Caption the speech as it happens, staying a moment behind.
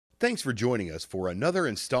Thanks for joining us for another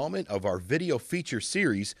installment of our video feature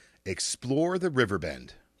series, Explore the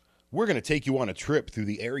Riverbend. We're going to take you on a trip through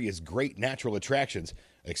the area's great natural attractions,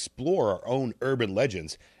 explore our own urban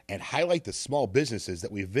legends, and highlight the small businesses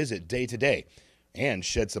that we visit day to day, and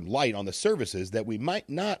shed some light on the services that we might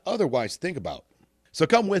not otherwise think about. So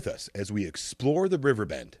come with us as we explore the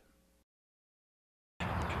Riverbend.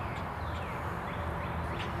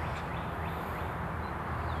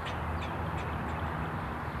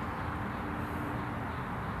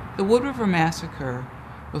 The Wood River Massacre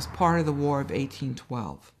was part of the War of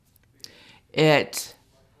 1812. It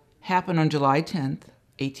happened on July 10th,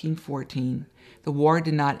 1814. The war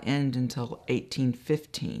did not end until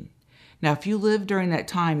 1815. Now, if you lived during that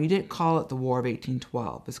time, you didn't call it the War of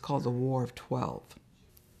 1812. It's called the War of 12.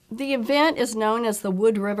 The event is known as the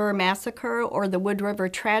Wood River Massacre or the Wood River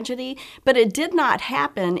Tragedy, but it did not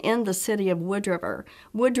happen in the city of Wood River.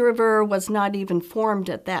 Wood River was not even formed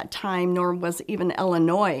at that time, nor was even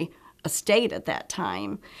Illinois a state at that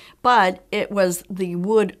time. But it was the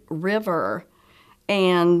Wood River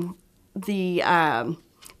and the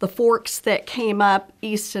forks that came up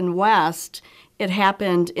east and west. It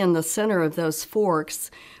happened in the center of those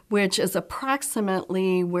forks, which is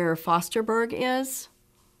approximately where Fosterburg is.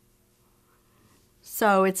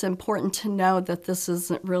 So it's important to know that this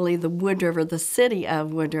isn't really the Wood River, the city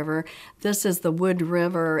of Wood River. This is the Wood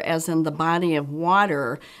River as in the body of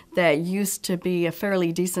water that used to be a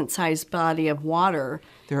fairly decent-sized body of water.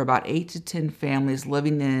 There are about 8 to 10 families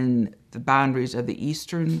living in the boundaries of the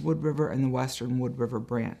eastern Wood River and the western Wood River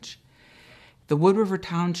branch. The Wood River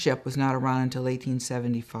Township was not around until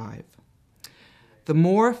 1875. The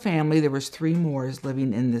Moore family, there was 3 Moores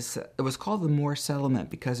living in this. It was called the Moore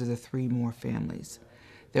settlement because of the 3 Moore families.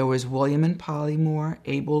 There was William and Polly Moore,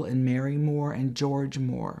 Abel and Mary Moore, and George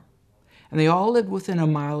Moore. And they all lived within a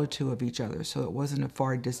mile or 2 of each other, so it wasn't a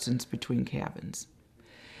far distance between cabins.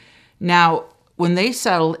 Now, when they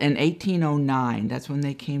settled in 1809, that's when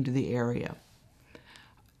they came to the area.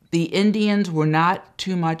 The Indians were not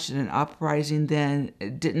too much in an uprising then.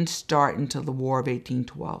 It didn't start until the War of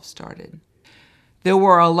 1812 started. There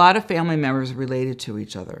were a lot of family members related to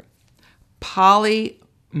each other. Polly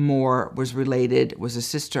Moore was a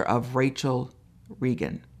sister of Rachel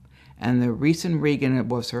Regan. And the reason Regan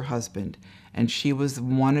was her husband. And she was the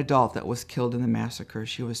one adult that was killed in the massacre.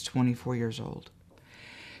 She was 24 years old.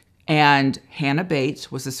 And Hannah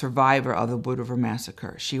Bates was a survivor of the Wood River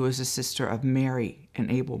Massacre. She was a sister of Mary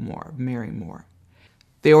and Abel Moore, of Mary Moore.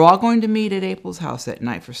 They were all going to meet at Abel's house that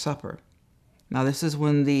night for supper. Now this is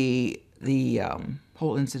when the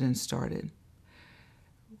whole incident started.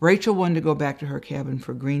 Rachel wanted to go back to her cabin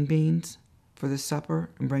for green beans for the supper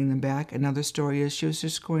and bring them back. Another story is she was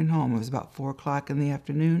just going home. It was about 4 o'clock in the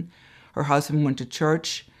afternoon. Her husband went to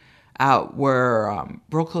church out where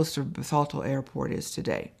real close to Bethalto Airport is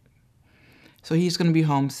today. So he's going to be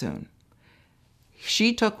home soon.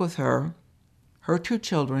 She took with her 2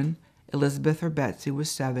 children. Elizabeth or Betsy was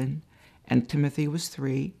 7 and Timothy was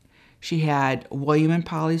 3. She had William and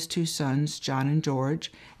Polly's 2 sons, John and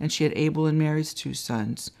George, and she had Abel and Mary's 2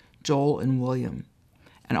 sons, Joel and William.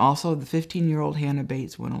 And also the 15-year-old Hannah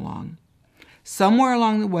Bates went along. Somewhere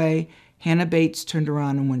along the way, Hannah Bates turned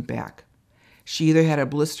around and went back. She either had a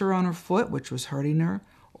blister on her foot, which was hurting her,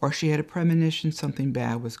 or she had a premonition something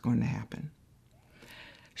bad was going to happen.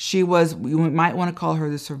 She was, you might want to call her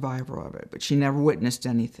the survivor of it, but she never witnessed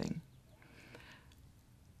anything.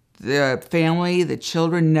 The family, the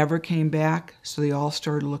children never came back, so they all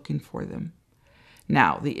started looking for them.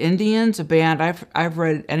 Now, the Indians, a band, I've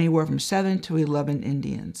read anywhere from 7 to 11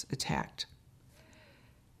 Indians attacked.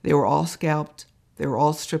 They were all scalped, they were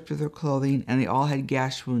all stripped of their clothing, and they all had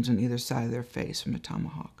gash wounds on either side of their face from a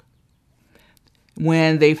tomahawk.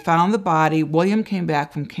 When they found the body, William came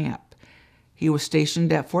back from camp. He was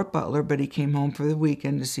stationed at Fort Butler, but he came home for the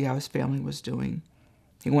weekend to see how his family was doing.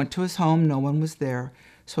 He went to his home, no one was there.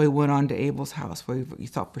 So he went on to Abel's house where he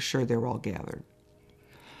thought for sure they were all gathered.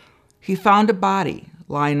 He found a body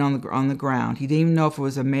lying on the ground. He didn't even know if it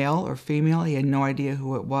was a male or female. He had no idea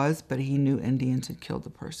who it was, but he knew Indians had killed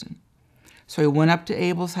the person. So he went up to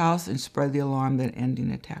Abel's house and spread the alarm that an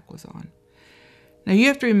Indian attack was on. Now you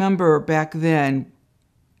have to remember back then,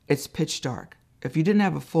 it's pitch dark. If you didn't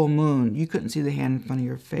have a full moon, you couldn't see the hand in front of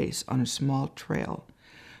your face on a small trail.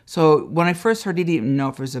 So when I first heard, he didn't even know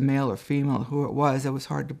if it was a male or female, who it was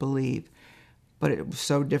hard to believe. But it was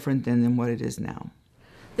so different then than what it is now.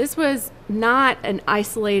 This was not an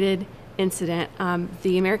isolated incident.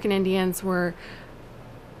 The American Indians were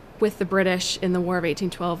with the British in the War of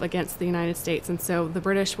 1812 against the United States. And so the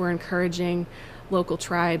British were encouraging local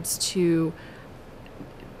tribes to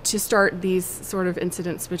to start these sort of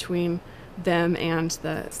incidents between them and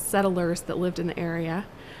the settlers that lived in the area.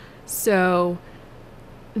 So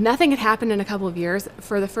nothing had happened in a couple of years.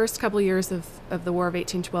 For the first couple of years of the War of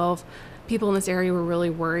 1812, people in this area were really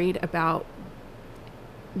worried about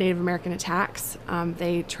Native American attacks.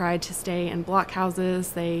 They tried to stay in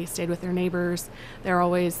blockhouses. They stayed with their neighbors. They were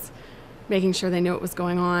always making sure they knew what was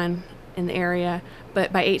going on in the area.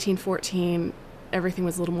 But by 1814, everything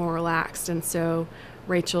was a little more relaxed. And so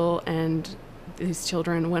Rachel and these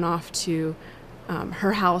children went off to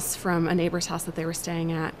her house from a neighbor's house that they were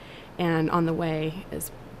staying at. And on the way is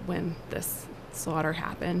when this slaughter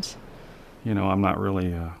happened. You know, I'm not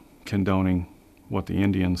really condoning what the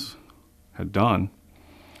Indians had done.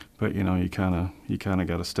 But, you know, you kind of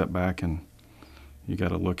got to step back and you got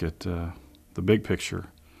to look at the big picture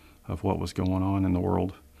of what was going on in the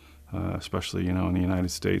world, especially, you know, in the United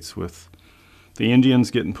States with the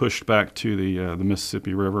Indians getting pushed back to the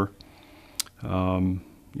Mississippi River. You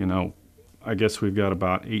know, I guess we've got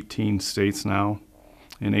about 18 states now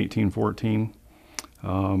in 1814.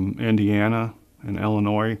 Indiana and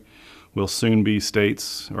Illinois will soon be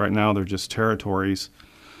states. Right now they're just territories.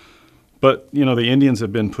 But, you know, the Indians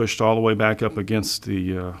have been pushed all the way back up against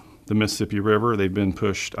the Mississippi River. They've been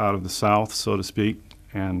pushed out of the South, so to speak.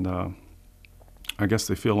 And I guess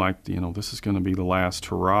they feel like, you know, this is going to be the last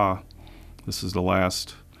hurrah. This is the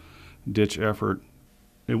last ditch effort.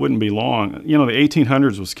 It wouldn't be long. You know, the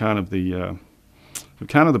 1800s was kind of the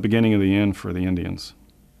beginning of the end for the Indians.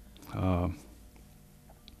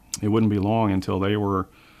 It wouldn't be long until they were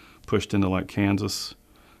pushed into like Kansas,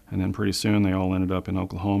 and then pretty soon they all ended up in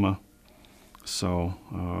Oklahoma. So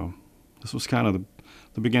this was kind of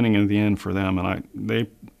the beginning of the end for them, and they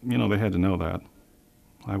had to know that,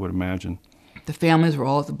 I would imagine. The families were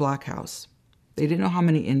all at the blockhouse. They didn't know how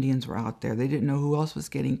many Indians were out there. They didn't know who else was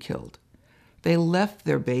getting killed. They left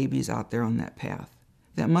their babies out there on that path.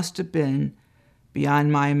 That must have been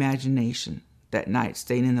beyond my imagination that night,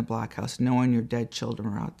 staying in the blockhouse, knowing your dead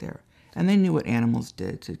children were out there. And they knew what animals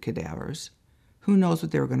did to cadavers. Who knows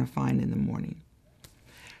what they were going to find in the morning.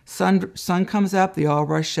 Sun comes up, they all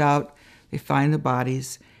rush out, they find the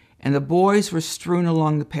bodies, and the boys were strewn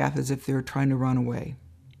along the path as if they were trying to run away.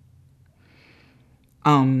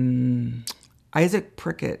 Isaac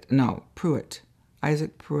Pruitt,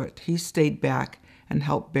 he stayed back and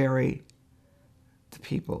helped bury the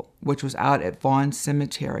people, which was out at Vaughn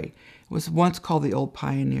Cemetery. It was once called the Old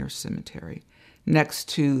Pioneer Cemetery, next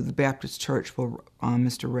to the Baptist church where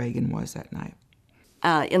Mr. Reagan was that night.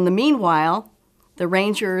 In the meanwhile, the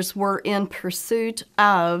Rangers were in pursuit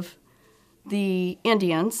of the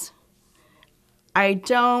Indians. I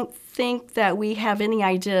don't think that we have any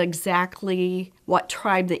idea exactly what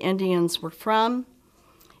tribe the Indians were from.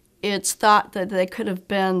 It's thought that they could have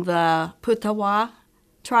been the Putawa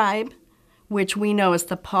tribe, which we know as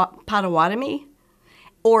the Potawatomi,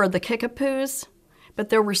 or the Kickapoos. But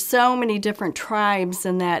there were so many different tribes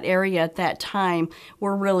in that area at that time,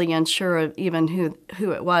 we're really unsure of even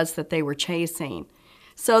who it was that they were chasing.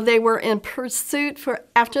 So they were in pursuit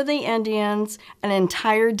after the Indians an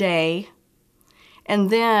entire day, and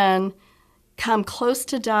then come close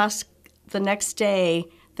to dusk the next day,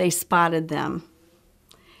 they spotted them.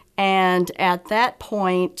 And at that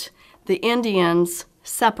point, the Indians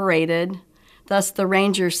separated, thus the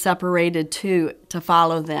Rangers separated too to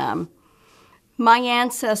follow them. My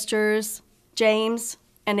ancestors, James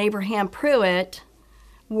and Abraham Pruitt,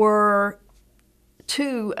 were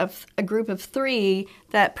two of a group of three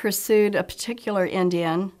that pursued a particular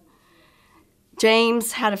Indian.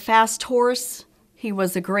 James had a fast horse. He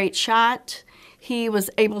was a great shot. He was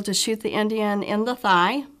able to shoot the Indian in the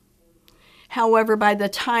thigh. However, by the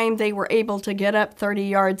time they were able to get up 30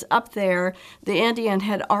 yards up there, the Indian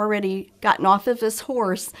had already gotten off of his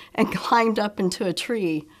horse and climbed up into a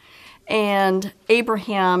tree. And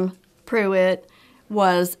Abraham Pruitt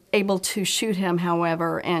was able to shoot him,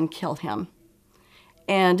 however, and kill him.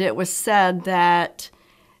 And it was said that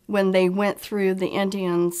when they went through the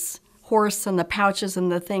Indian's horse and the pouches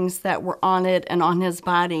and the things that were on it and on his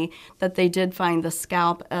body, that they did find the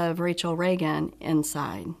scalp of Rachel Reagan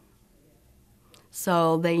inside.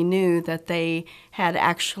 So they knew that they had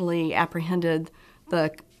actually apprehended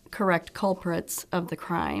the correct culprits of the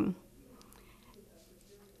crime.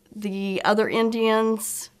 The other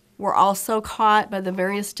Indians were also caught by the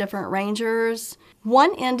various different rangers.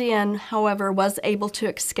 One Indian, however, was able to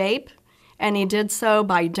escape, and he did so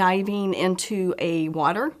by diving into a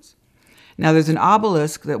water. Now, there's an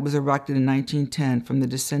obelisk that was erected in 1910 from the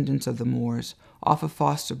descendants of the Moors off of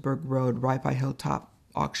Fosterburg Road, right by Hilltop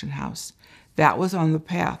Auction House. That was on the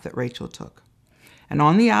path that Rachel took. And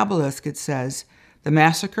on the obelisk it says, The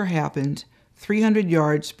massacre happened 300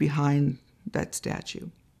 yards behind that statue,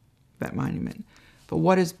 that monument. But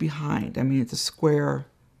what is behind? I mean, it's a square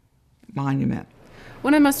monument.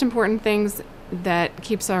 One of the most important things that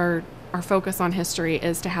keeps our focus on history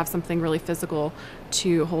is to have something really physical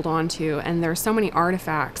to hold on to. And there are so many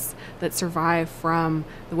artifacts that survive from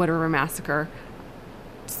the Wood River Massacre.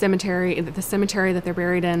 The cemetery that they're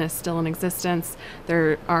buried in is still in existence.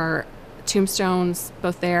 There are tombstones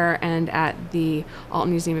both there and at the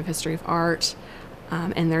Alton Museum of History of Art.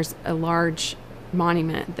 And there's a large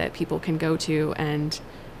monument that people can go to and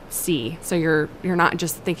see. So you're not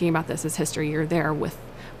just thinking about this as history, you're there with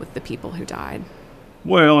the people who died.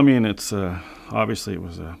 Well, I mean, it's obviously it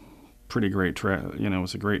was a pretty great it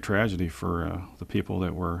was a great tragedy for the people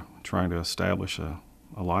that were trying to establish a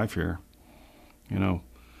life here.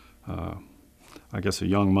 I guess a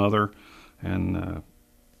young mother and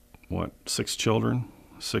 6 children,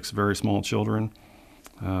 6 very small children,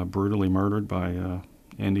 brutally murdered by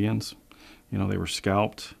Indians. They were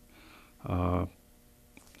scalped. Who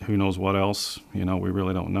knows what else? We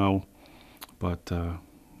really don't know. But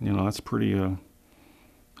that's pretty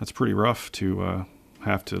rough to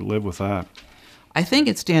have to live with that. I think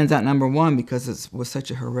it stands out number one because it was such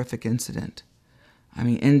a horrific incident. I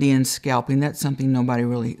mean, Indian scalping, that's something nobody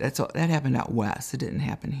really, that happened out west. It didn't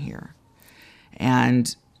happen here.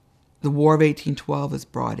 And the War of 1812 is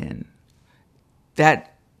brought in.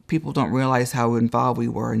 That people don't realize how involved we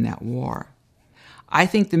were in that war. I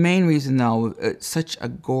think the main reason, though, it's such a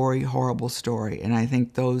gory, horrible story, and I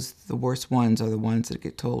think the worst ones are the ones that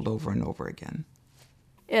get told over and over again.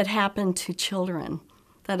 It happened to children,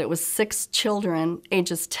 that it was 6 children,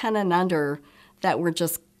 ages 10 and under, that were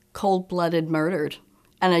just cold-blooded murdered,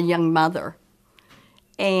 and a young mother.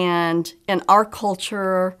 And in our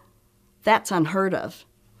culture, that's unheard of.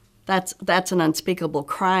 That's an unspeakable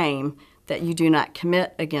crime that you do not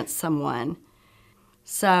commit against someone.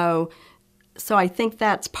 So I think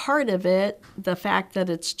that's part of it, the fact that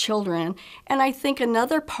it's children. And I think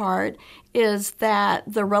another part is that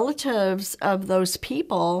the relatives of those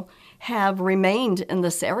people have remained in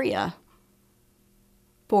this area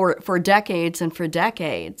for decades and for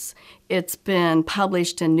decades. It's been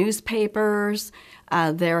published in newspapers.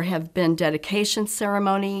 There have been dedication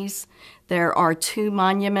ceremonies. There are 2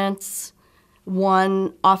 monuments,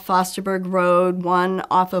 one off Fosterburg Road, one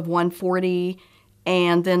off of 140,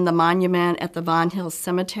 and then the monument at the Von Hill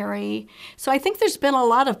Cemetery. So I think there's been a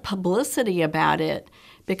lot of publicity about it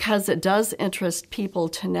because it does interest people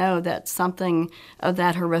to know that something of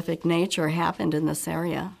that horrific nature happened in this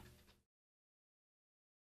area.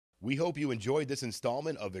 We hope you enjoyed this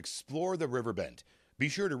installment of Explore the Riverbend. Be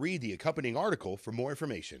sure to read the accompanying article for more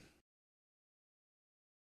information.